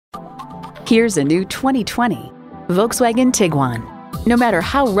Here's a new 2020 Volkswagen Tiguan. No matter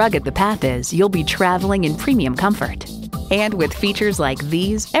how rugged the path is, you'll be traveling in premium comfort. And with features like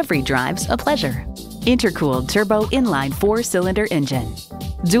these, every drive's a pleasure. Intercooled turbo inline 4-cylinder engine,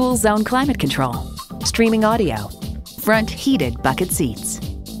 dual zone climate control, streaming audio, front heated bucket seats,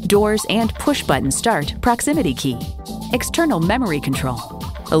 doors and push button start proximity key, external memory control,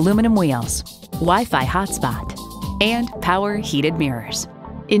 aluminum wheels, Wi-Fi hotspot, and power heated mirrors.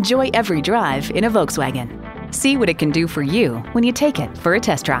 Enjoy every drive in a Volkswagen. See what it can do for you when you take it for a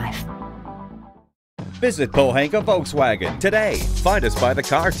test drive. Visit Pohanka Volkswagen today. Find us by the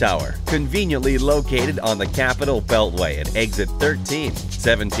car tower, conveniently located on the Capitol Beltway at exit 13,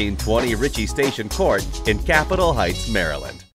 1720 Ritchie Station Court in Capitol Heights, Maryland.